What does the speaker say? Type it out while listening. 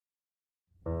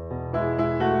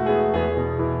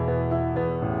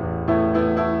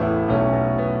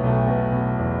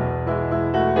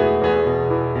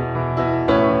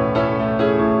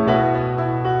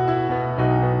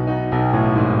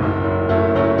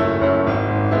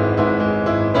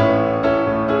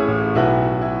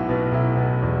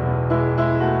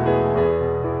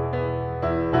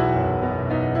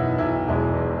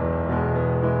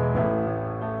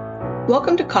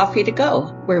Welcome to Coffee to Go,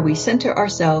 where we center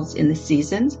ourselves in the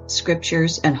seasons,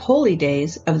 scriptures, and holy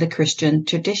days of the Christian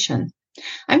tradition.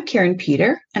 I'm Karen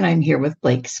Peter, and I'm here with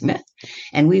Blake Smith,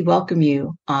 and we welcome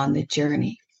you on the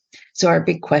journey. So our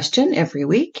big question every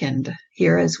week, and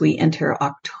here as we enter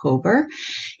October,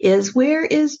 is where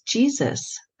is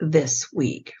Jesus this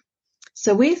week?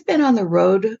 So we've been on the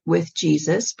road with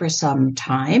Jesus for some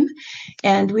time,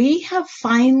 and we have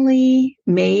finally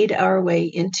made our way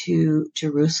into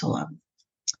Jerusalem.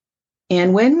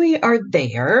 And when we are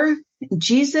there,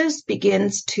 Jesus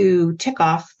begins to tick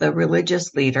off the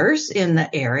religious leaders in the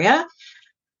area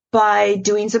by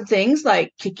doing some things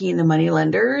like kicking the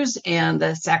moneylenders and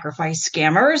the sacrifice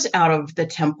scammers out of the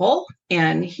temple.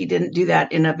 And he didn't do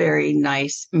that in a very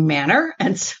nice manner.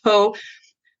 And so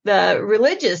the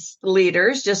religious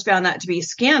leaders just found that to be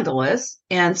scandalous.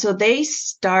 And so they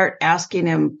start asking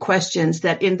him questions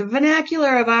that in the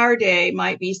vernacular of our day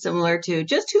might be similar to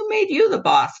just who made you the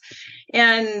boss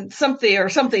and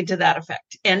something to that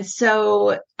effect. And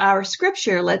so our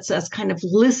scripture lets us kind of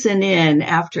listen in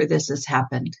after this has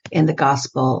happened in the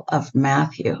Gospel of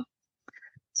Matthew.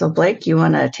 So Blake, you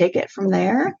want to take it from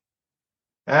there?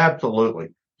 Absolutely.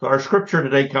 So our scripture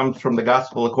today comes from the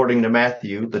Gospel according to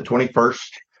Matthew, the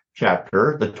 21st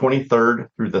chapter, the 23rd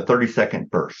through the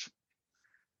 32nd verse.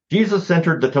 Jesus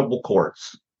entered the temple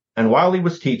courts, and while he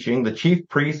was teaching, the chief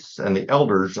priests and the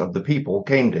elders of the people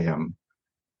came to him.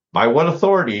 "By what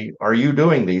authority are you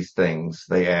doing these things?"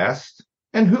 they asked.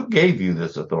 "And who gave you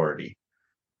this authority?"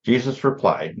 Jesus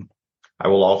replied, "I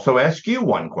will also ask you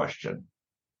one question.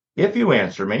 If you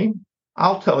answer me,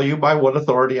 I'll tell you by what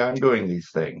authority I'm doing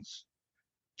these things.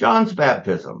 John's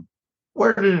baptism,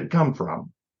 where did it come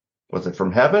from? Was it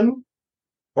from heaven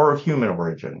or of human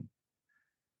origin?"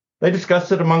 They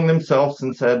discussed it among themselves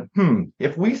and said,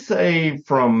 if we say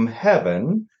from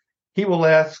heaven, he will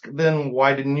ask, then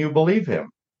why didn't you believe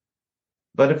him?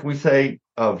 But if we say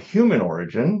of human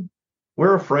origin,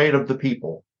 we're afraid of the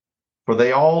people, for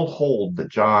they all hold that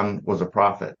John was a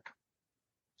prophet.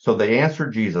 So they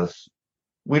answered Jesus,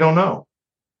 "We don't know."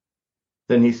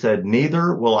 Then he said,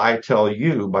 "Neither will I tell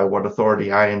you by what authority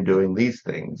I am doing these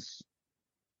things.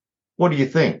 What do you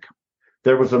think?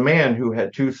 There was a man who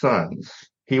had 2 sons.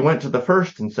 He went to the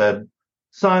first and said,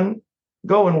 'Son,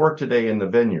 go and work today in the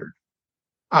vineyard.'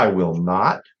 'I will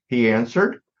not,' he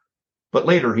answered. But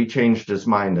later he changed his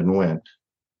mind and went.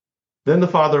 Then the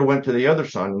father went to the other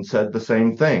son and said the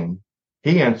same thing.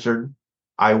 He answered,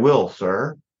 'I will,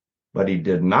 sir.' But he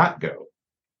did not go.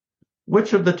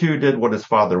 Which of the 2 did what his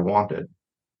father wanted?"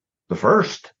 "The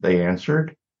first," they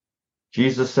answered.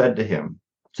 Jesus said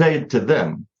to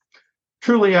them,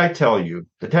 "Truly I tell you,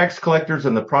 the tax collectors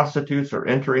and the prostitutes are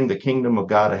entering the kingdom of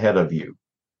God ahead of you.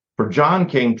 For John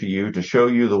came to you to show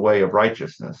you the way of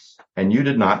righteousness, and you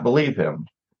did not believe him.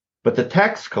 But the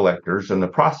tax collectors and the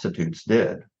prostitutes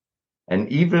did.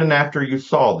 And even after you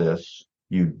saw this,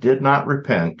 you did not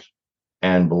repent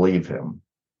and believe him."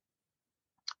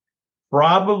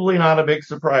 Probably not a big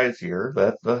surprise here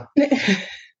that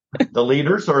the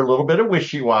leaders are a little bit of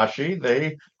wishy-washy.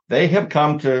 They have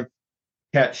come to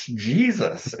catch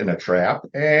Jesus in a trap,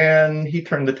 and he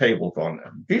turned the tables on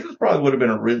them. Jesus probably would have been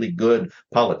a really good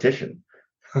politician.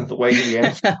 The way he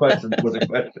answered questions was a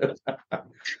question.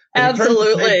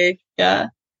 Absolutely. Yeah.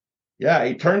 Yeah,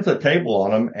 he turns the table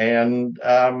on them, and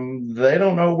they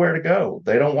don't know where to go.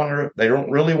 They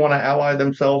don't really want to ally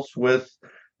themselves with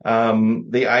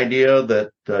the idea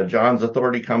that John's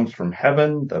authority comes from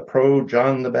heaven, the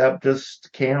pro-John the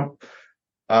Baptist camp,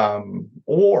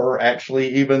 or actually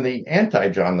even the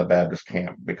anti-John the Baptist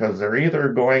camp, because they're either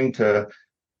going to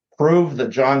prove that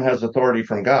John has authority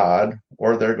from God,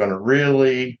 or they're going to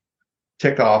really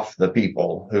tick off the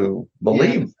people who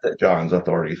believe that John's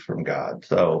authority is from God.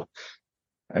 So,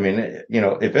 I mean,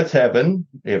 if it's heaven,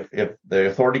 if the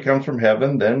authority comes from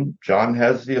heaven, then John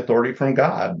has the authority from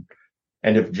God.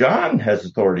 And if John has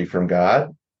authority from God,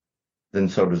 then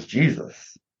so does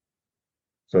Jesus.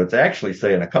 So it's actually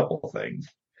saying a couple of things.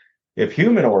 If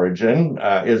human origin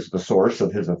is the source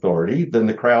of his authority, then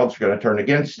the crowd's going to turn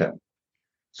against him.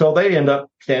 So they end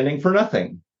up standing for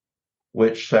nothing,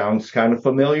 which sounds kind of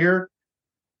familiar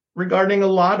regarding a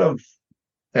lot of,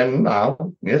 and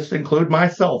I'll just include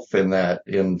myself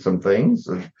in some things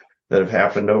that have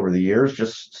happened over the years,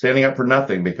 just standing up for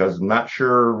nothing because I'm not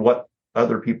sure what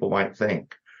other people might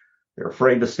think. They're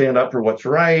afraid to stand up for what's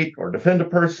right or defend a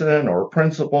person or a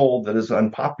principle that is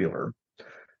unpopular.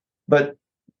 But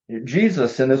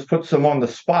Jesus in this puts them on the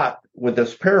spot with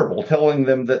this parable, telling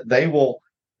them that they will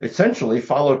essentially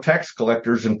follow tax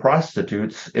collectors and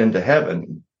prostitutes into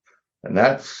heaven. And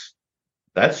that's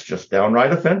just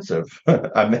downright offensive,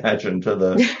 I imagine,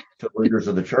 to to leaders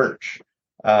of the church.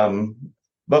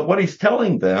 But what he's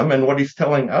telling them and what he's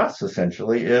telling us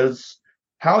essentially is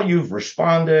how you've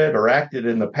responded or acted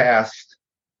in the past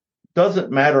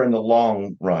doesn't matter in the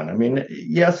long run. I mean,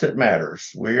 yes, it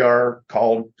matters. We are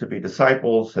called to be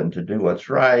disciples and to do what's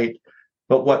right.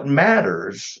 But what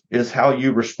matters is how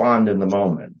you respond in the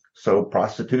moment. So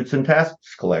prostitutes and tax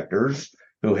collectors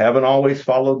who haven't always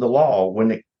followed the law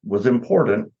when it was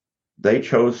important, they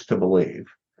chose to believe.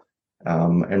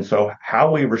 And so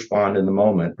how we respond in the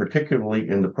moment, particularly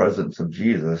in the presence of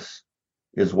Jesus,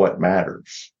 is what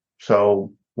matters.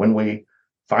 So when we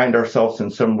find ourselves in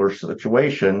similar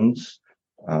situations,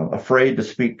 afraid to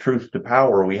speak truth to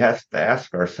power, we have to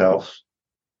ask ourselves,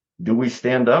 do we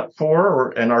stand up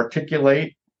for and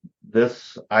articulate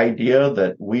this idea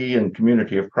that we in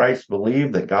Community of Christ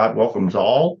believe that God welcomes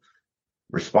all?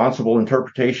 Responsible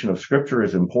interpretation of Scripture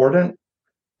is important,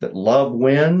 that love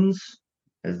wins.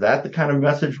 Is that the kind of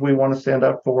message we want to stand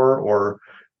up for? Or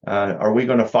are we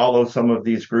going to follow some of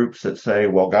these groups that say,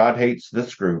 well, God hates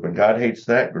this group and God hates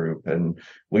that group, and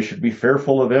we should be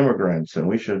fearful of immigrants and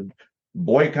we should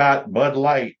boycott Bud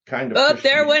Light kind of. Oh,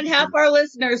 there went half our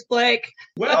listeners, Blake.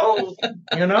 Well,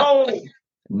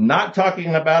 not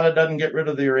talking about it doesn't get rid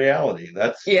of the reality.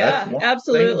 That's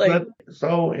absolutely.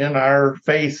 So in our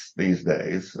face these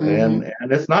days, and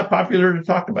it's not popular to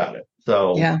talk about it.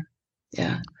 So yeah.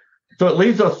 So it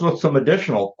leaves us with some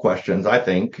additional questions, I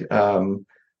think.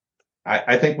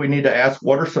 I think we need to ask,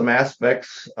 what are some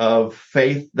aspects of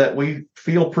faith that we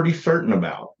feel pretty certain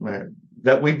about,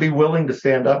 that we'd be willing to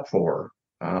stand up for?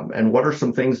 And what are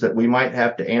some things that we might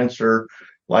have to answer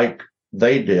like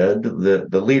they did,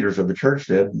 the leaders of the church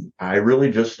did? I really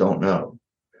just don't know.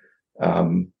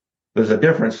 There's a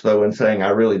difference, though, in saying I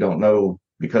really don't know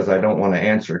because I don't want to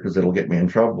answer because it'll get me in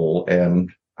trouble, and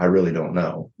I really don't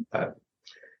know.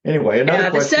 Anyway,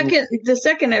 another question. The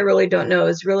second I really don't know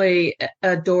is really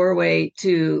a doorway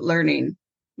to learning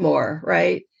more,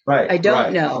 right? Right. I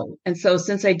don't know. And so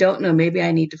since I don't know, maybe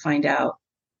I need to find out.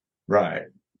 Right.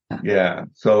 Yeah.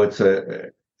 So it's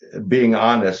being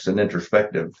honest and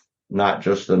introspective, not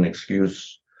just an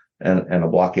excuse and a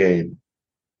blockade.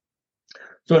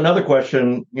 So another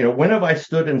question, when have I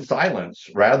stood in silence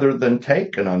rather than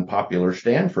take an unpopular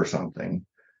stand for something?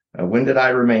 When did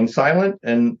I remain silent,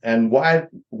 and why?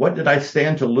 What did I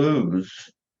stand to lose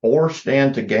or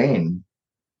stand to gain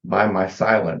by my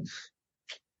silence?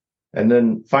 And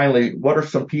then finally, what are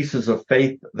some pieces of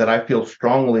faith that I feel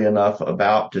strongly enough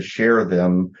about to share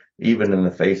them even in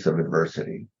the face of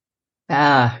adversity?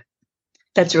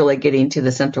 That's really getting to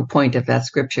the central point of that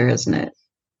scripture, isn't it?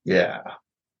 Yeah.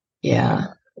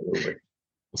 Absolutely.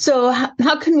 So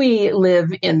how can we live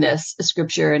in this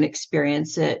scripture and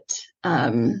experience it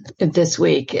this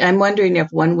week? I'm wondering if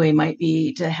one way might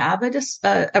be to have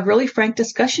a really frank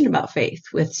discussion about faith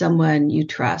with someone you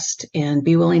trust and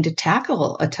be willing to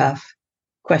tackle a tough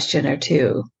question or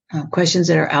two, questions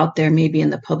that are out there maybe in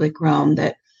the public realm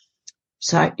that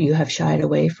you have shied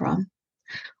away from.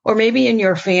 Or maybe in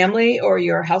your family or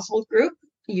your household group,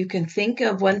 you can think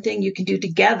of one thing you can do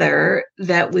together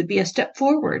that would be a step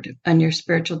forward on your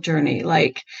spiritual journey,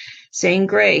 like saying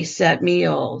grace at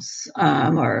meals,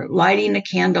 or lighting a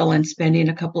candle and spending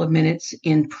a couple of minutes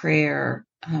in prayer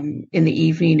in the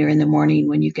evening or in the morning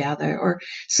when you gather, or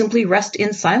simply rest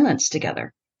in silence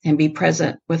together and be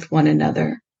present with one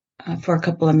another for a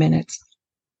couple of minutes.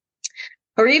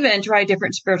 Or even try a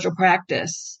different spiritual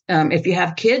practice. If you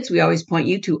have kids, we always point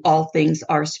you to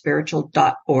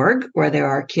allthingsaresspiritual.org, where there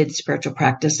are kids' spiritual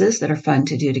practices that are fun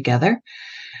to do together.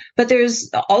 But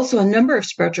there's also a number of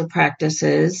spiritual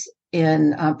practices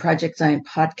in Project Zion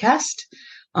podcast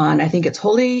on, I think it's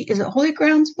Holy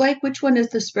Grounds, Blake? Which one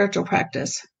is the spiritual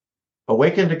practice?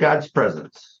 Awaken to God's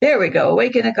presence. There we go.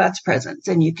 Awaken to God's presence.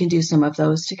 And you can do some of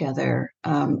those together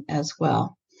as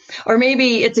well. Or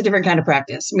maybe it's a different kind of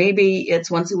practice. Maybe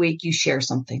it's once a week you share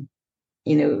something.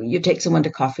 You take someone to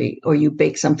coffee, or you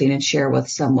bake something and share with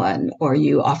someone, or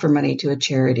you offer money to a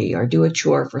charity or do a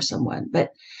chore for someone. But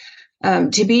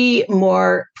to be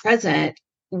more present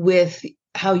with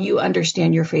how you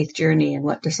understand your faith journey and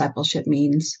what discipleship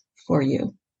means for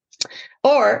you.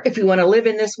 Or if you want to live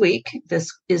in this week,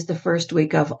 this is the first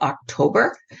week of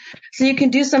October. So you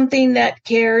can do something that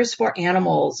cares for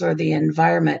animals or the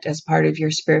environment as part of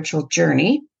your spiritual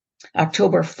journey.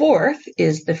 October 4th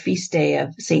is the feast day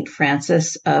of St.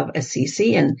 Francis of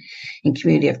Assisi. And in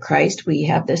Community of Christ, we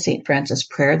have the St. Francis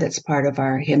prayer that's part of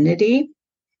our hymnody.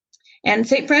 And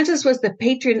St. Francis was the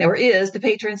patron, or is the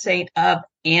patron saint of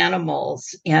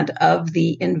animals and of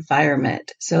the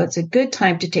environment. So it's a good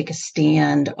time to take a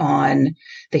stand on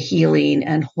the healing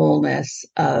and wholeness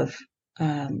of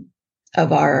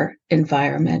of our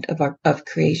environment, of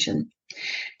creation.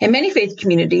 And many faith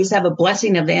communities have a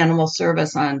blessing of the animal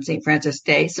service on St. Francis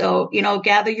Day. So,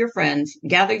 gather your friends,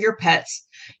 gather your pets,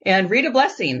 and read a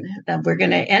blessing. We're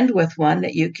going to end with one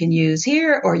that you can use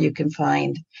here, or you can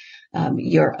find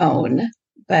your own.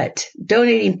 But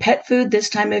donating pet food this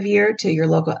time of year to your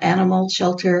local animal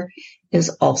shelter is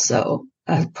also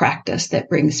a practice that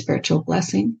brings spiritual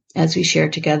blessing as we share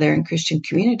together in Christian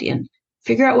community and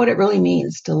figure out what it really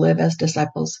means to live as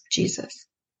disciples of Jesus.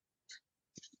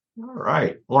 All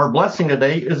right. Well, our blessing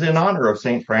today is in honor of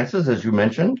St. Francis, as you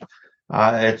mentioned.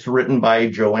 It's written by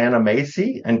Joanna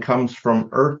Macy and comes from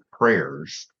Earth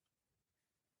Prayers.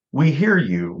 We hear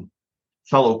you,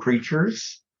 fellow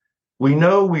creatures. We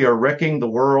know we are wrecking the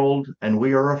world and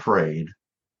we are afraid.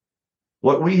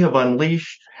 What we have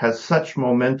unleashed has such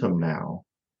momentum now.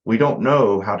 We don't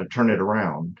know how to turn it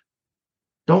around.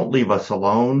 Don't leave us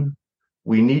alone.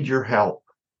 We need your help.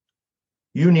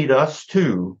 You need us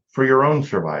too for your own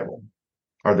survival.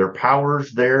 Are there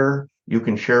powers there you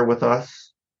can share with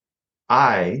us?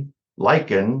 I,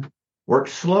 Lichen, work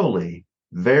slowly,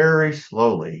 very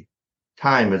slowly.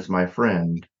 Time is my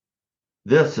friend.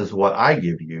 This is what I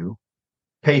give you.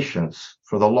 Patience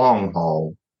for the long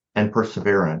haul and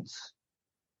perseverance.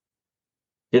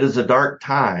 It is a dark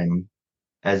time.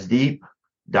 As deep,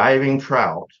 diving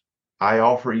trout, I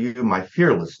offer you my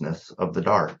fearlessness of the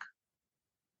dark.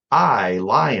 I,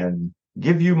 Lion,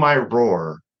 give you my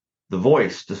roar, the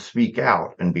voice to speak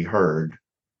out and be heard.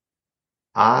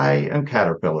 I am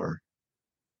Caterpillar.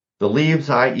 The leaves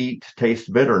I eat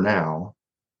taste bitter now,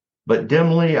 but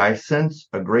dimly I sense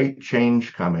a great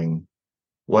change coming.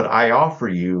 What I offer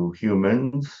you,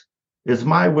 humans, is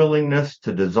my willingness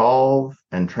to dissolve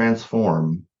and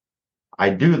transform. I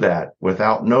do that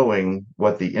without knowing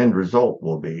what the end result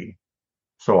will be.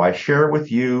 So I share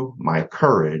with you my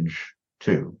courage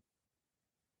too.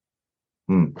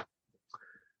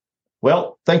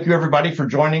 Well, thank you everybody for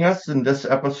joining us in this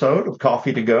episode of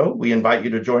Coffee to Go. We invite you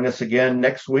to join us again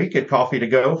next week at Coffee to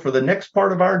Go for the next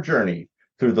part of our journey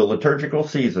through the liturgical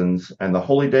seasons and the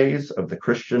holy days of the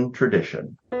Christian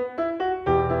tradition.